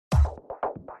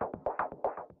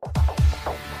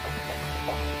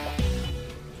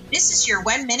This is your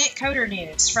 1 Minute Coder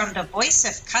News from the voice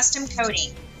of custom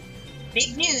coding.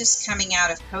 Big news coming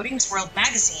out of Coding's World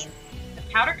magazine. The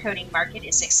powder coating market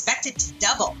is expected to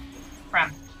double from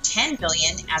 $10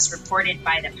 billion, as reported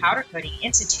by the Powder Coating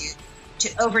Institute,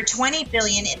 to over $20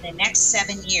 billion in the next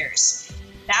 7 years.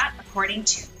 That, according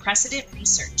to Precedent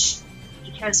Research.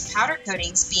 Because powder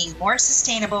coatings being more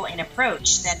sustainable in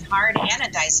approach than hard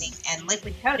anodizing and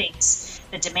liquid coatings,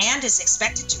 the demand is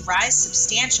expected to rise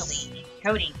substantially in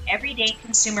coating everyday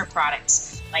consumer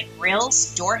products like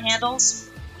grills, door handles,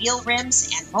 wheel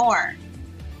rims, and more.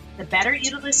 The better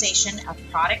utilization of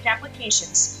product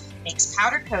applications makes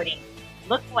powder coating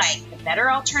look like the better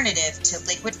alternative to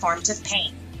liquid forms of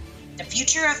paint. The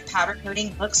future of powder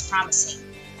coating looks promising.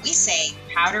 We say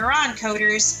powder on,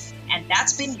 coders, and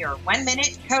that's been your 1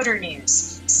 Minute Coder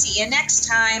News. See you next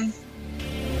time.